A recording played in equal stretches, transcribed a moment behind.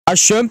I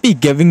shouldn't be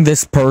giving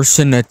this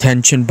person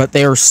attention, but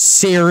they are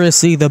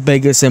seriously the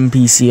biggest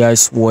NPC, I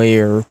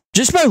swear.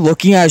 Just by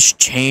looking at his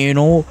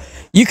channel,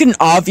 you can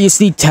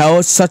obviously tell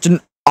it's such an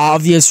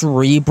obvious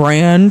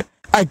rebrand.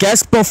 I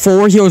guess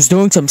before he was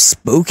doing some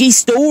spooky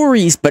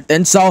stories, but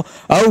then saw,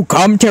 oh,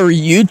 commentary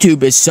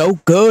YouTube is so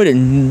good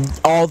and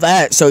all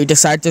that, so he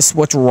decided to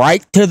switch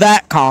right to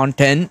that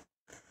content,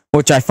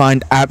 which I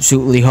find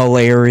absolutely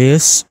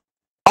hilarious.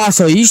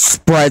 Also, he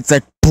spreads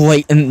like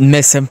blatant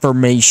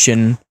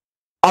misinformation.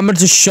 I'm gonna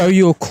just show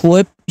you a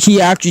clip. He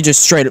actually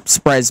just straight up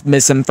spreads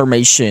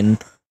misinformation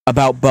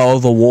about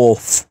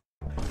BellaTheWolf.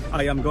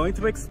 I am going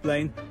to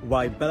explain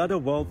why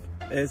BellaTheWolf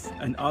is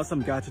an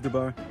awesome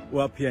gadget-tuber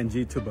or a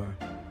PNG tuber,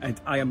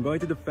 and I am going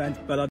to defend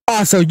Bella.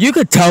 Also, you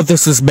could tell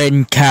this was made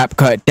in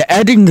CapCut. The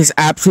editing is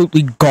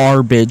absolutely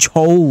garbage.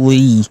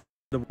 Holy.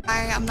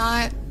 I'm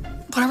not,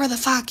 whatever the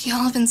fuck y'all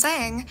have been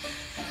saying.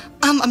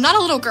 I'm not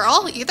a little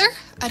girl either.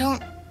 I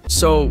don't.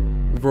 So,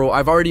 bro,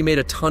 I've already made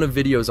a ton of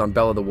videos on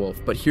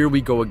BellaTheWolf, but here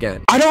we go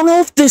again. I don't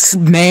know if this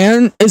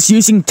man is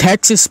using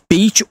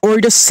text-to-speech or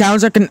he just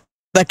sounds like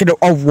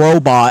a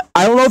robot.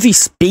 I don't know if he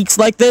speaks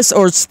like this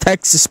or it's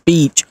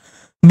text-to-speech.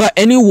 But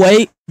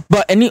anyway,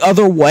 any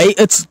other way,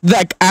 it's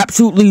like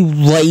absolutely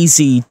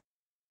lazy.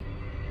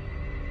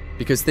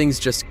 Because things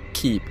just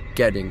keep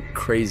getting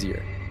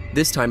crazier.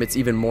 This time it's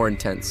even more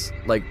intense.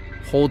 Like,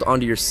 hold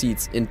onto your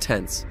seats,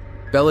 intense.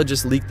 Bella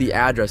just leaked the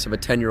address of a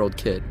 10-year-old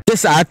kid.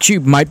 This actually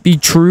might be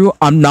true.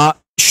 I'm not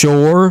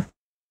sure.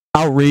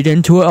 I'll read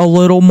into it a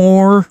little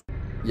more.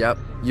 Yep,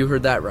 you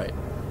heard that right.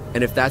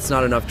 And if that's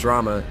not enough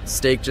drama,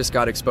 Steak just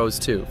got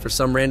exposed too, for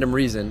some random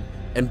reason,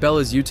 and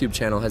Bella's YouTube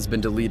channel has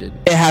been deleted.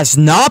 It has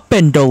not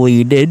been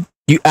deleted,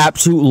 you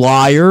absolute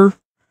liar.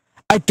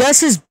 I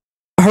guess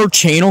her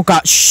channel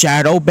got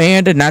shadow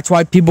banned and that's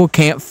why people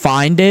can't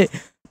find it.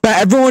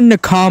 But everyone in the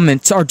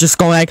comments are just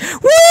going like,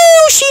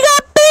 woo, she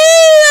got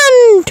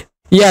banned!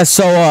 Yeah,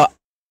 so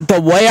the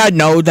way I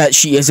know that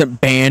she isn't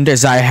banned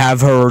is I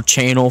have her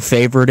channel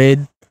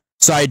favorited,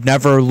 so I'd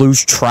never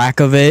lose track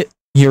of it.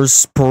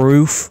 Here's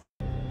proof.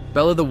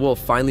 BellaTheWolf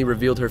finally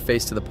revealed her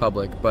face to the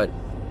public, but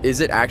is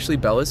it actually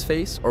Bella's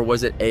face, or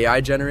was it AI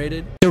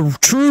generated? The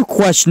true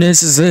question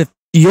is if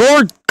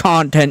your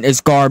content is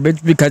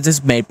garbage because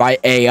it's made by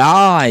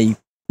AI.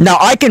 Now,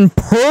 I can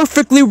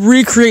perfectly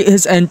recreate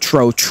his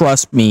intro,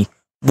 trust me.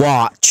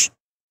 Watch.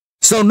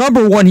 So,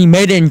 number one, he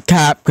made it in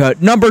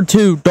CapCut. Number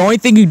two, the only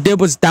thing he did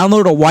was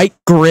download a white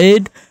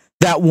grid,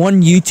 that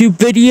one YouTube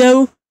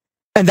video,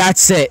 and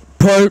that's it.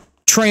 Put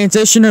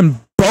transition and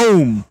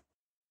boom.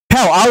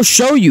 Hell, I'll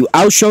show you.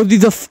 I'll show you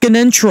the fucking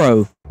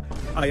intro.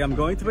 I am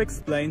going to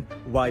explain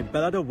why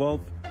BellaTheWolf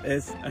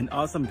is an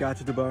awesome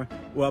gadget-tuber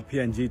or a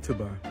PNG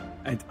tuber,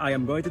 and I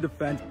am going to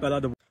defend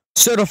BellaTheWolf.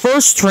 So the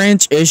first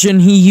transition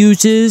he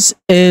uses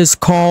is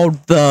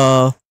called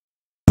the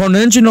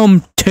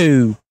Proningenum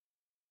 2.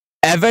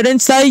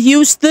 Evidence that I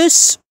used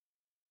this?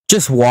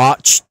 Just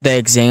watch the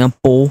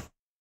example.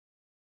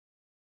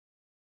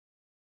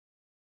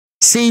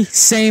 See,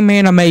 same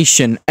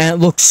animation, and it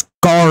looks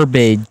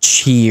garbage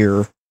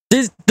here.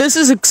 This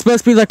is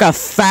supposed to be like a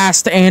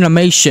fast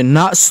animation,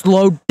 not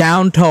slowed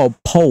down to a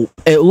pulp.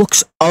 It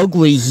looks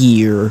ugly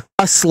here.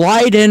 A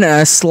slide in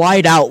and a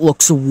slide out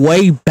looks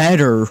way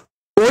better.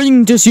 Or you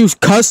can just use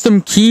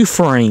custom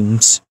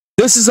keyframes.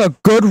 This is a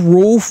good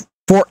rule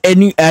for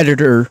any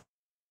editor.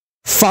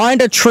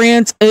 Find a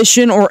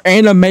transition or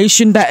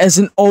animation that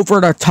isn't over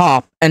the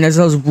top and is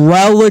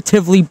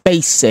relatively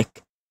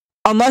basic.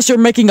 Unless you're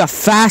making a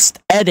fast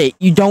edit,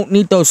 you don't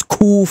need those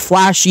cool,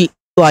 flashy,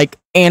 like,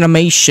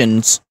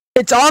 animations.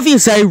 It's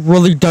obvious that he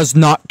really does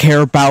not care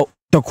about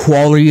the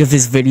quality of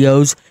his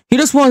videos. He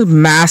just wants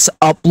mass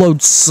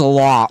upload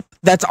slop.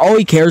 That's all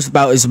he cares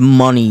about is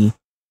money,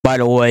 by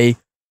the way.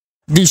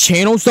 These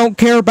channels don't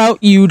care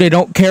about you. They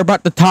don't care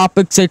about the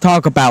topics they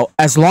talk about.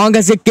 As long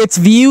as it gets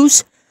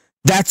views,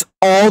 that's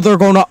all they're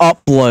going to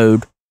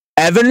upload.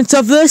 Evidence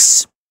of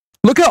this?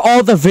 Look at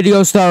all the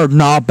videos that are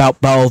not about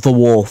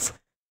BellaTheWolf.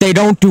 They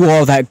don't do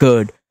all that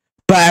good.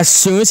 But as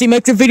soon as he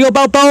makes a video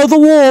about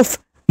BellaTheWolf,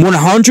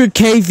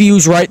 100k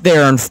views right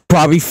there and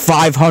probably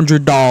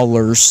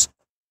 $500.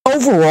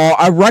 Overall,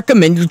 I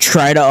recommend you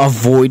try to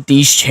avoid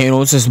these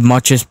channels as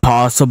much as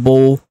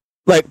possible.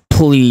 Like,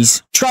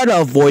 please, try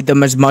to avoid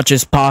them as much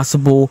as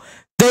possible.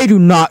 They do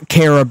not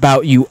care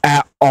about you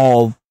at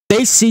all.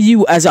 They see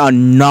you as a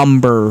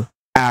number,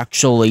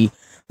 actually.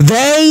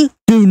 They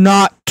do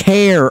not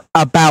care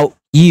about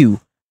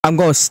you. I'm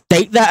going to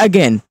state that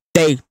again.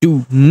 They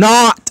do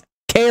not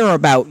care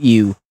about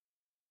you.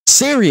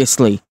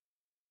 Seriously.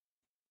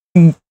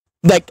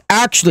 Like,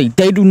 actually,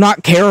 they do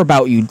not care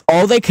about you.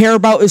 All they care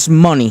about is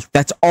money.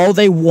 That's all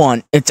they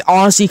want. It's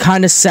honestly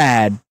kind of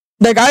sad.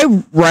 Like,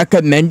 I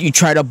recommend you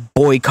try to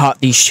boycott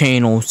these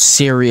channels.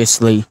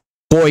 Seriously.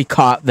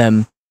 Boycott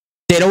them.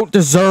 They don't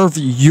deserve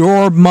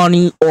your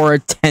money or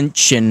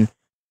attention.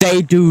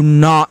 They do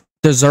not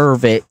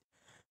deserve it.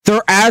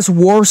 They're as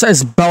worse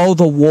as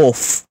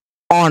BellaTheWolf.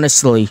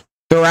 Honestly.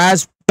 They're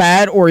as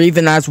bad or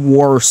even as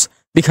worse.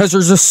 Because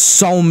there's just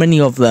so many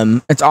of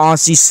them. It's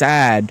honestly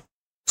sad.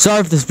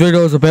 Sorry if this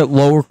video is a bit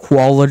lower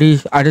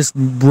quality. I just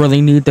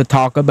really need to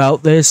talk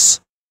about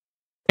this.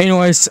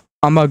 Anyways,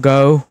 I'm gonna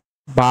go.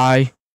 Bye.